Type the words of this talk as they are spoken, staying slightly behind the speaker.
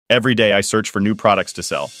Every day I search for new products to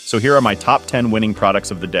sell, so here are my top 10 winning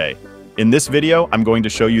products of the day. In this video, I'm going to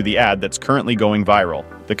show you the ad that's currently going viral,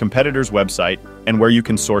 the competitor's website, and where you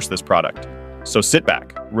can source this product. So sit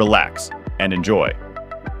back, relax, and enjoy.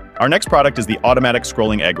 Our next product is the automatic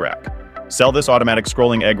scrolling egg rack. Sell this automatic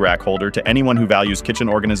scrolling egg rack holder to anyone who values kitchen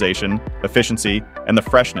organization, efficiency, and the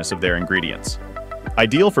freshness of their ingredients.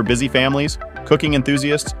 Ideal for busy families, cooking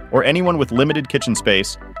enthusiasts, or anyone with limited kitchen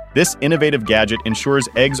space, this innovative gadget ensures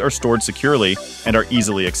eggs are stored securely and are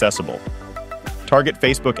easily accessible. Target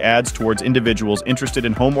Facebook ads towards individuals interested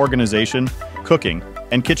in home organization, cooking,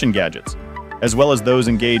 and kitchen gadgets, as well as those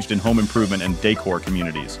engaged in home improvement and decor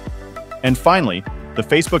communities. And finally, the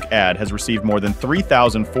Facebook ad has received more than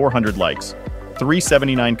 3,400 likes,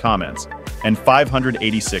 379 comments, and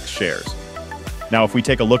 586 shares. Now, if we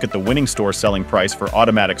take a look at the winning store selling price for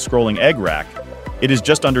automatic scrolling egg rack, it is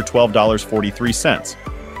just under $12.43,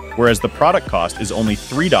 whereas the product cost is only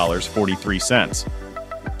 $3.43.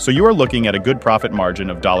 So you are looking at a good profit margin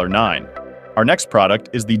of $9. Our next product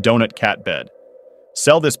is the donut cat bed.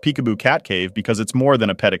 Sell this peekaboo cat cave because it's more than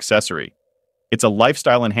a pet accessory. It's a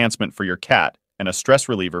lifestyle enhancement for your cat and a stress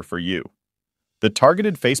reliever for you. The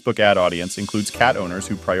targeted Facebook ad audience includes cat owners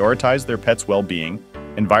who prioritize their pet's well-being,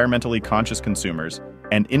 environmentally conscious consumers,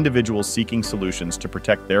 and individuals seeking solutions to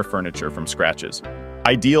protect their furniture from scratches.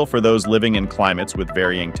 Ideal for those living in climates with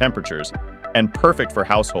varying temperatures, and perfect for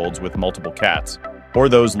households with multiple cats, or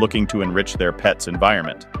those looking to enrich their pet's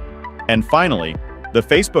environment. And finally, the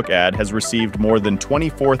Facebook ad has received more than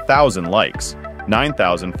 24,000 likes,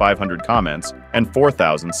 9,500 comments, and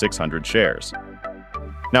 4,600 shares.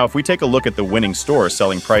 Now, if we take a look at the winning store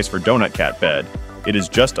selling price for donut cat bed, it is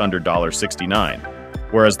just under $69,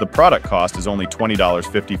 whereas the product cost is only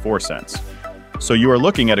 $20.54. So you are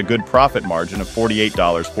looking at a good profit margin of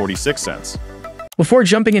 $48.46. Before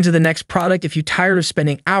jumping into the next product, if you're tired of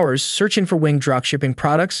spending hours searching for wing dropshipping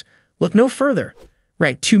products, look no further.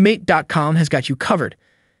 Rank2mate.com has got you covered.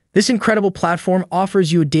 This incredible platform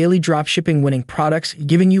offers you daily dropshipping winning products,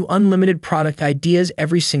 giving you unlimited product ideas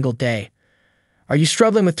every single day. Are you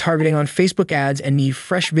struggling with targeting on Facebook ads and need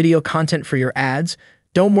fresh video content for your ads?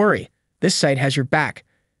 Don't worry, this site has your back.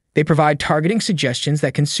 They provide targeting suggestions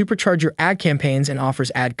that can supercharge your ad campaigns and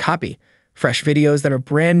offers ad copy, fresh videos that are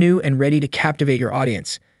brand new and ready to captivate your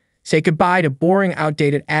audience. Say goodbye to boring,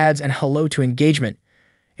 outdated ads and hello to engagement.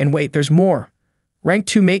 And wait, there's more.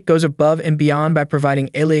 Rank2Mate goes above and beyond by providing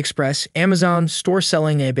AliExpress, Amazon,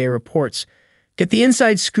 store-selling eBay reports. Get the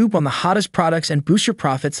inside scoop on the hottest products and boost your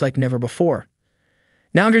profits like never before.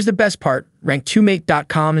 Now here's the best part.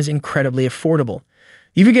 Rank2mate.com is incredibly affordable.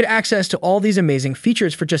 You can get access to all these amazing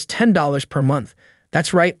features for just $10 per month.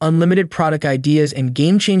 That's right, unlimited product ideas and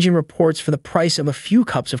game-changing reports for the price of a few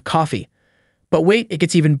cups of coffee. But wait, it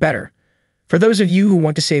gets even better. For those of you who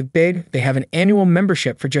want to save big, they have an annual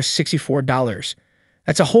membership for just $64.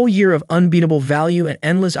 That's a whole year of unbeatable value and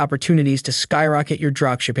endless opportunities to skyrocket your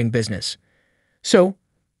dropshipping business. So,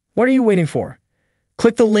 what are you waiting for?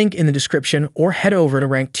 Click the link in the description or head over to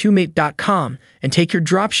rank2mate.com and take your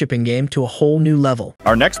dropshipping game to a whole new level.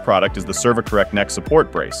 Our next product is the CervaCorrect Neck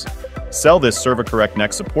Support Brace. Sell this CervaCorrect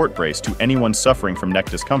Neck Support Brace to anyone suffering from neck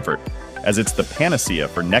discomfort, as it's the panacea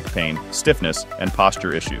for neck pain, stiffness, and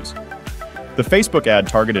posture issues. The Facebook ad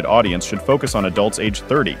targeted audience should focus on adults aged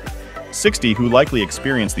 30, 60 who likely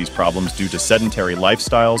experience these problems due to sedentary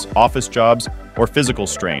lifestyles, office jobs, or physical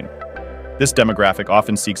strain. This demographic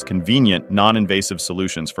often seeks convenient, non-invasive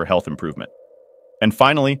solutions for health improvement. And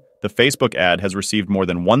finally, the Facebook ad has received more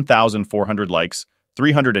than 1,400 likes,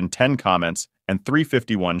 310 comments, and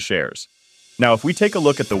 351 shares. Now, if we take a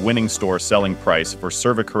look at the winning store selling price for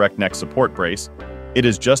CervaCorrect Neck Support Brace, it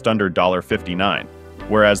is just under $59,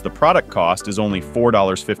 whereas the product cost is only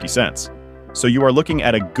 $4.50. So you are looking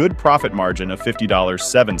at a good profit margin of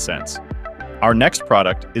 $50.07. Our next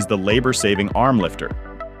product is the labor-saving arm lifter.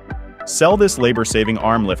 Sell this labor-saving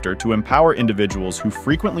arm lifter to empower individuals who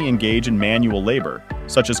frequently engage in manual labor,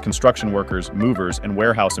 such as construction workers, movers, and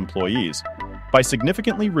warehouse employees, by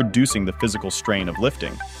significantly reducing the physical strain of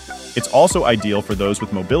lifting. It's also ideal for those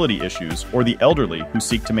with mobility issues or the elderly who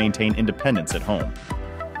seek to maintain independence at home.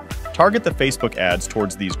 Target the Facebook ads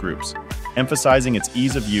towards these groups, emphasizing its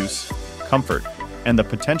ease of use, comfort, and the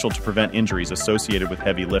potential to prevent injuries associated with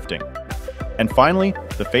heavy lifting. And finally,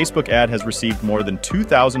 the Facebook ad has received more than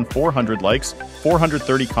 2,400 likes,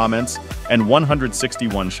 430 comments, and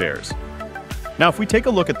 161 shares. Now, if we take a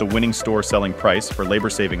look at the winning store selling price for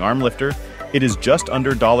labor-saving arm lifter, it is just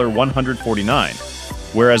under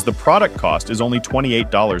 $149, whereas the product cost is only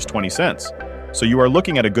 $28.20. So you are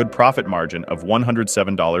looking at a good profit margin of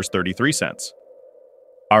 $107.33.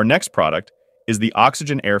 Our next product is the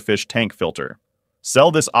Oxygen Airfish Tank Filter.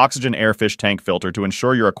 Sell this Oxygen Airfish Tank Filter to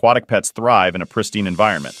ensure your aquatic pets thrive in a pristine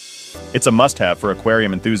environment. It's a must-have for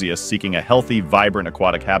aquarium enthusiasts seeking a healthy, vibrant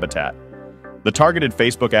aquatic habitat. The targeted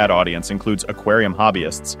Facebook ad audience includes aquarium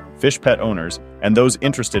hobbyists, fish pet owners, and those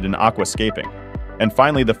interested in aquascaping. And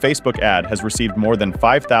finally, the Facebook ad has received more than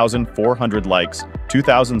 5,400 likes,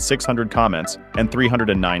 2,600 comments, and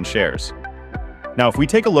 309 shares. Now, if we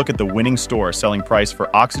take a look at the winning store selling price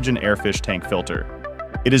for Oxygen Airfish Tank Filter,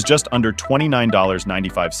 it is just under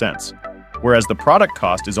 $29.95, whereas the product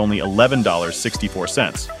cost is only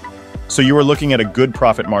 $11.64. So you are looking at a good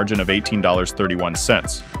profit margin of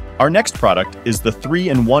 $18.31. Our next product is the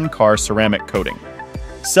 3-in-1 car ceramic coating.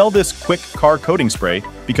 Sell this quick car coating spray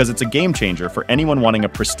because it's a game changer for anyone wanting a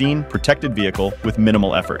pristine, protected vehicle with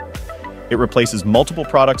minimal effort. It replaces multiple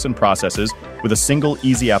products and processes with a single,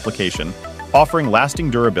 easy application, offering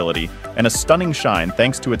lasting durability and a stunning shine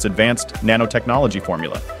thanks to its advanced nanotechnology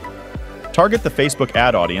formula. Target the Facebook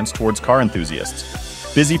ad audience towards car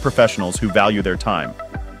enthusiasts, busy professionals who value their time,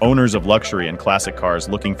 owners of luxury and classic cars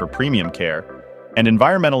looking for premium care, and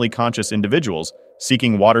environmentally conscious individuals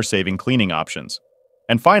seeking water-saving cleaning options.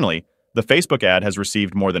 And finally, the Facebook ad has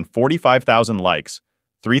received more than 45,000 likes,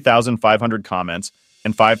 3,500 comments,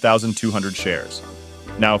 and 5,200 shares.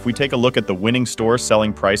 Now, if we take a look at the winning store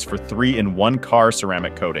selling price for 3-in-1 car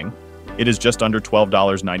ceramic coating, it is just under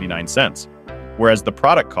 $12.99, whereas the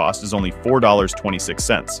product cost is only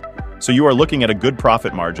 $4.26. So you are looking at a good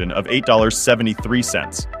profit margin of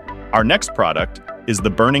 $8.73. Our next product is the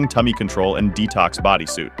Burning Tummy Control and Detox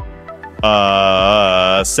Bodysuit.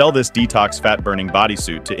 Sell this detox fat-burning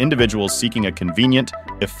bodysuit to individuals seeking a convenient,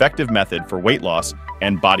 effective method for weight loss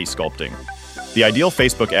and body sculpting. The ideal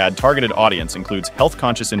Facebook ad targeted audience includes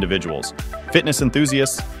health-conscious individuals, fitness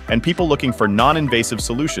enthusiasts, and people looking for non-invasive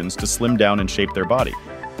solutions to slim down and shape their body.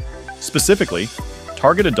 Specifically,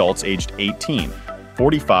 target adults aged 18,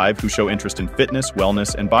 45 who show interest in fitness,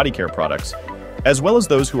 wellness, and body care products, as well as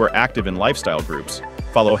those who are active in lifestyle groups,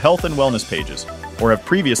 follow health and wellness pages, or have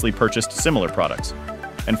previously purchased similar products.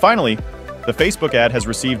 And finally, the Facebook ad has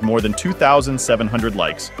received more than 2,700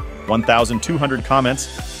 likes, 1,200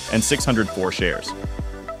 comments, and 604 shares.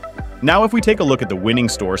 Now, if we take a look at the winning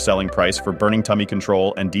store selling price for Burning Tummy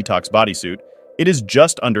Control and Detox Bodysuit, it is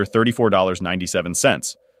just under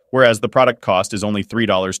 $34.97, whereas the product cost is only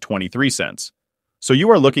 $3.23. So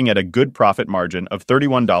you are looking at a good profit margin of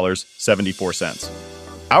 $31.74.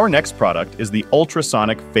 Our next product is the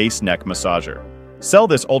Ultrasonic Face Neck Massager. Sell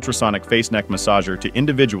this ultrasonic face neck massager to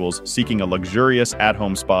individuals seeking a luxurious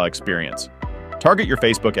at-home spa experience. Target your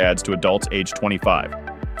Facebook ads to adults aged 25,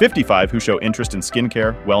 55 who show interest in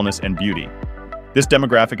skincare, wellness, and beauty. This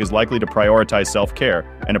demographic is likely to prioritize self-care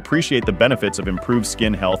and appreciate the benefits of improved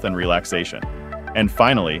skin health and relaxation. And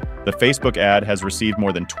finally, the Facebook ad has received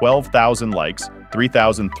more than 12,000 likes,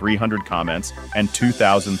 3,300 comments, and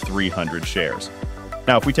 2,300 shares.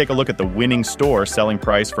 Now, if we take a look at the winning store selling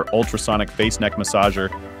price for Ultrasonic Face Neck Massager,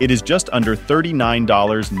 it is just under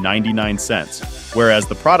 $39.99, whereas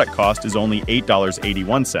the product cost is only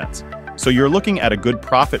 $8.81. So you're looking at a good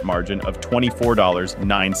profit margin of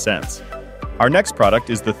 $24.09. Our next product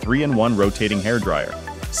is the 3-in-1 Rotating Hair Dryer.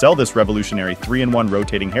 Sell this revolutionary 3-in-1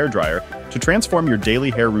 rotating hair dryer to transform your daily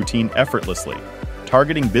hair routine effortlessly.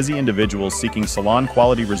 Targeting busy individuals seeking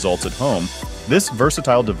salon-quality results at home, this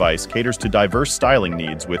versatile device caters to diverse styling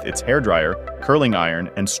needs with its hairdryer, curling iron,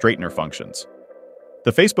 and straightener functions.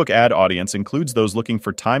 The Facebook ad audience includes those looking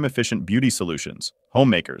for time-efficient beauty solutions,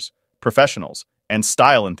 homemakers, professionals, and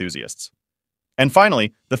style enthusiasts. And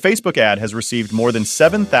finally, the Facebook ad has received more than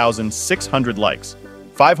 7,600 likes,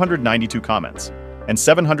 592 comments, and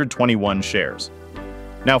 721 shares.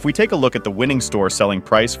 Now, if we take a look at the winning store selling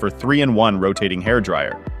price for 3-in-1 rotating hair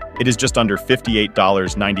dryer, it is just under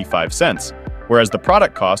 $58.95, whereas the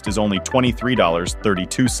product cost is only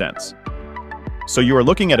 $23.32. So you are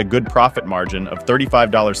looking at a good profit margin of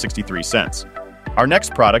 $35.63. Our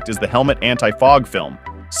next product is the Helmet Anti-Fog Film.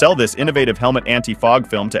 Sell this innovative helmet anti-fog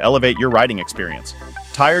film to elevate your riding experience.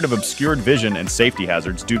 Tired of obscured vision and safety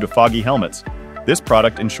hazards due to foggy helmets? This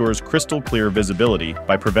product ensures crystal clear visibility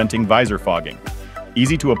by preventing visor fogging.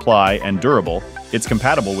 Easy to apply and durable, it's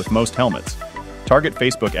compatible with most helmets. Target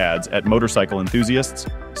Facebook ads at motorcycle enthusiasts,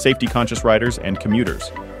 safety-conscious riders, and commuters.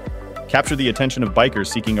 Capture the attention of bikers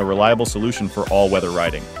seeking a reliable solution for all-weather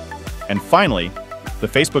riding. And finally, the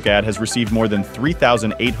Facebook ad has received more than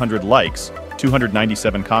 3,800 likes,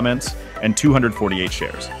 297 comments, and 248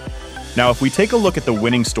 shares. Now, if we take a look at the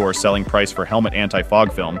winning store selling price for Helmet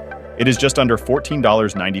Anti-Fog Film, it is just under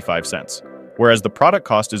 $14.95. Whereas the product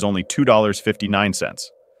cost is only $2.59.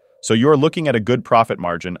 So you're looking at a good profit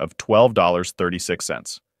margin of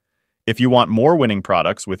 $12.36. If you want more winning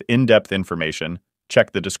products with in-depth information,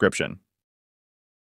 check the description.